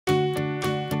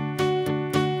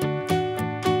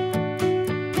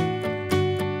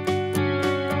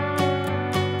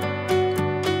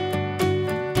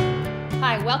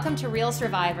Welcome to Real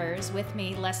Survivors with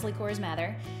me, Leslie Cours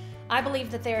Mather. I believe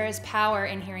that there is power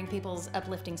in hearing people's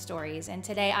uplifting stories, and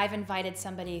today I've invited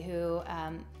somebody who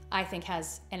I think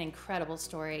has an incredible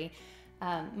story.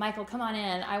 Michael, come on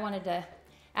in. I wanted to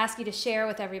ask you to share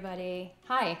with everybody.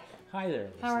 Hi. Hi there,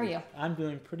 Leslie. How are you? I'm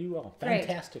doing pretty well. Great.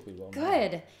 Fantastically well.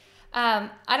 Good.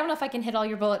 I don't know if I can hit all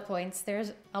your bullet points.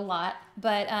 There's a lot,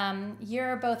 but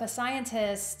you're both a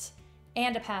scientist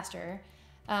and a pastor.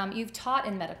 You've taught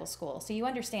in medical school, so you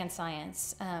understand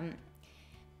science.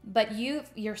 But you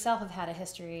yourself have had a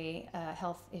history,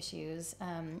 health issues.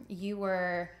 You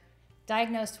were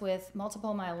diagnosed with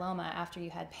multiple myeloma after you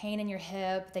had pain in your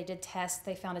hip. They did tests.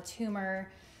 They found a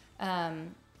tumor.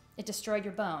 It destroyed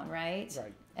your bone, right?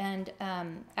 Right. And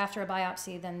after a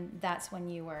biopsy, then that's when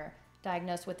you were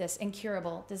diagnosed with this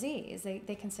incurable disease.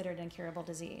 They considered it incurable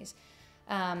disease.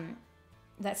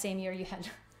 That same year you had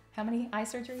how many eye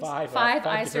surgeries? Five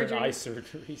eye different surgeries. eye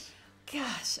surgeries.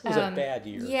 Gosh. It was a bad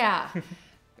year. Yeah.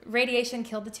 Radiation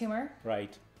killed the tumor.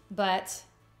 Right. But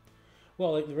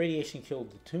Well, the radiation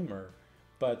killed the tumor,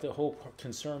 but the whole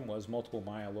concern was multiple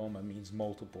myeloma means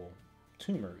multiple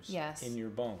tumors Yes. in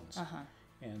your bones. Uh-huh.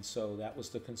 And so that was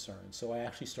the concern. So I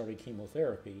actually started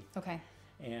chemotherapy. Okay.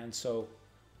 And so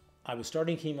I was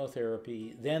starting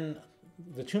chemotherapy. Then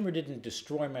the tumor didn't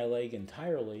destroy my leg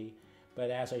entirely, but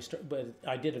but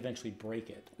I did eventually break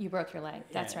it. You broke your leg.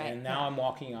 That's right. And now I'm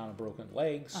walking on a broken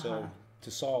leg. So to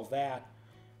solve that,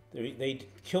 they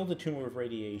killed the tumor with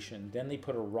radiation. Then they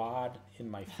put a rod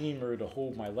in my femur to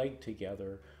hold my leg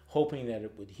together, hoping that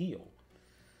it would heal.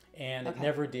 And it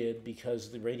never did,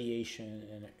 because the radiation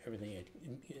and everything it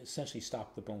essentially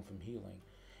stopped the bone from healing.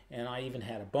 And I even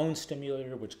had a bone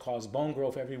stimulator, which caused bone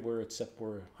growth everywhere except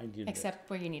where I needed it. Except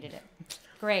where you needed it.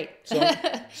 Great.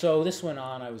 So this went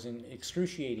on. I was in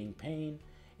excruciating pain.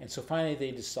 And so finally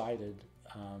they decided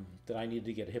that I needed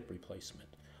to get a hip replacement.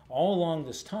 All along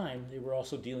this time, they were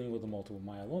also dealing with a multiple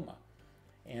myeloma.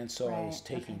 And so I was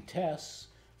taking tests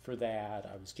for that.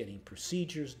 I was getting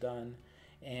procedures done.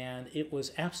 And it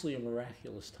was absolutely a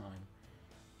miraculous time.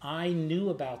 I knew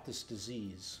about this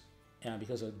disease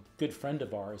because a good friend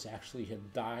of ours actually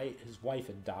had died. His wife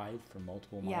had died from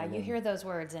multiple myeloma. Yeah, you hear those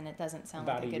words and it doesn't sound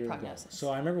like a good prognosis. Ago. So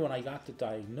I remember when I got the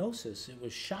diagnosis, it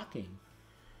was shocking.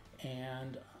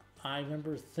 And I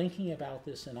remember thinking about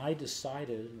this, and I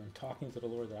decided, and talking to the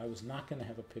Lord, that I was not going to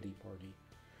have a pity party.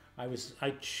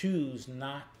 I choose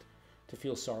not to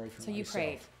feel sorry for myself. So you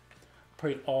prayed?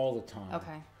 Prayed all the time.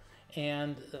 Okay.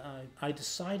 And I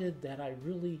decided that I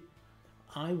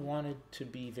wanted to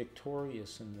be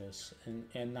victorious in this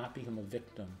and not become a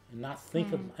victim and not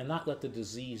think and not let the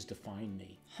disease define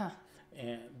me. Huh.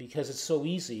 And because it's so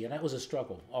easy, and that was a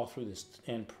struggle all through this,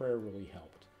 and prayer really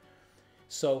helped.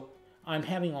 So I'm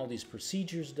having all these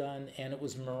procedures done, and it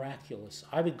was miraculous.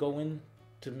 I would go in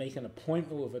to make an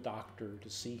appointment with a doctor to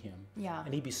see him. Yeah.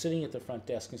 And he'd be sitting at the front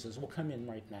desk and says, "Well, come in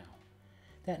right now."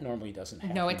 That normally doesn't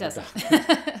happen. No, it doesn't.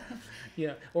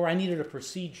 Yeah, or I needed a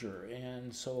procedure,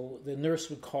 and so the nurse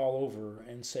would call over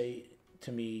and say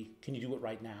to me, "Can you do it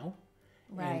right now?"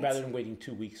 Right. And rather than waiting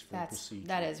 2 weeks for the procedure.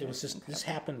 That is. It was just incredible. This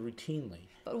happened routinely.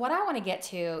 But what I want to get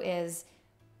to is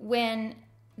when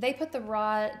they put the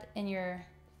rod in your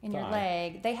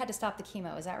leg, they had to stop the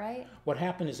chemo. Is that right? What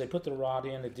happened is they put the rod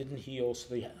in, it didn't heal,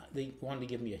 so they wanted to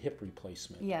give me a hip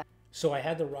replacement. Yeah. So I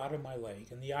had the rod in my leg,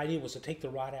 and the idea was to take the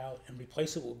rod out and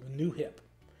replace it with a new hip.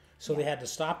 So they had to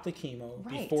stop the chemo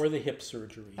before the hip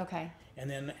surgery. Okay. And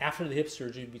then after the hip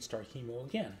surgery, we'd start chemo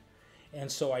again.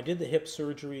 And so I did the hip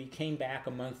surgery, came back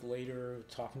a month later,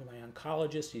 talking to my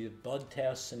oncologist. He did blood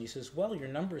tests, and he says, "Well, your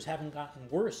numbers haven't gotten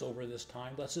worse over this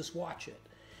time. Let's just watch it."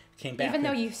 Came back. Even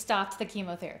though you stopped the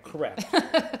chemotherapy. Correct.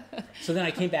 So then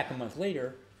I came back a month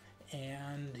later,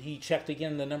 and he checked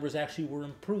again. The numbers actually were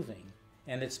improving.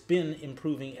 And it's been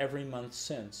improving every month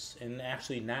since. And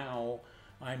actually now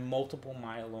I'm multiple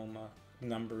myeloma.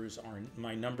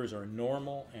 My numbers are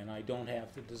normal, and I don't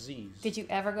have the disease. Did you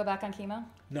ever go back on chemo?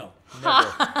 No,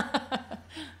 never.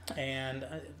 And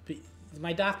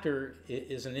my doctor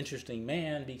is an interesting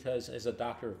man, because as a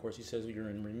doctor, of course, he says you're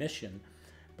in remission,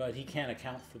 but he can't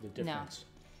account for the difference.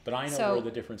 No. But I know where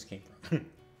the difference came from.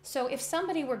 So if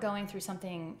somebody were going through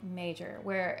something major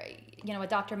where, a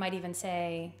doctor might even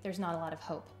say there's not a lot of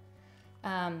hope,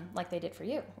 like they did for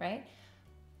you, right?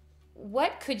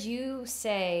 What could you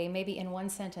say, maybe in one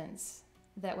sentence,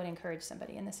 that would encourage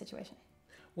somebody in this situation?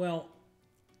 Well,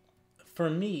 for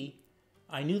me,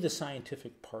 I knew the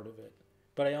scientific part of it,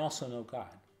 but I also know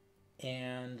God.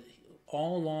 And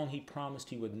all along he promised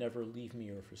he would never leave me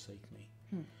or forsake me.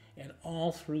 And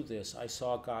all through this, I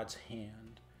saw God's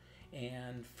hand.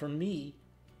 And for me,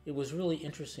 it was really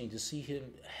interesting to see him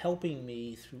helping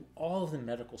me through all of the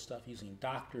medical stuff, using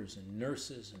doctors and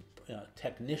nurses and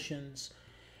technicians,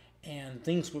 and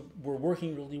things were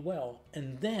working really well.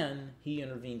 And then he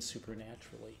intervened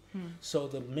supernaturally. So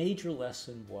the major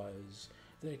lesson was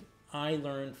that I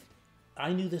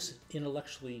knew this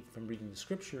intellectually from reading the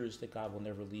scriptures, that God will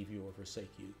never leave you or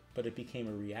forsake you, but it became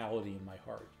a reality in my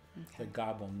heart that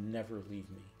God will never leave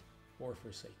me or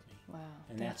forsake me. Wow.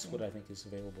 And that's what I think is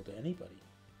available to anybody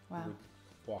who would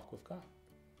walk with God.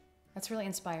 That's really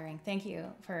inspiring. Thank you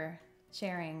for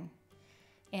sharing.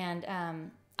 And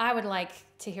I would like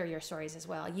to hear your stories as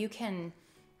well. You can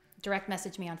direct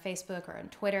message me on Facebook or on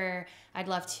Twitter. I'd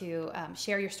love to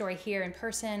share your story here in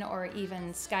person, or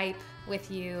even Skype with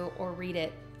you or read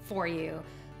it for you.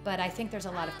 But I think there's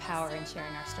a lot of power in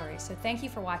sharing our stories. So thank you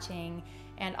for watching,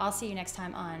 and I'll see you next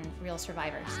time on Real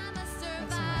Survivors.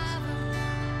 Thanks so much.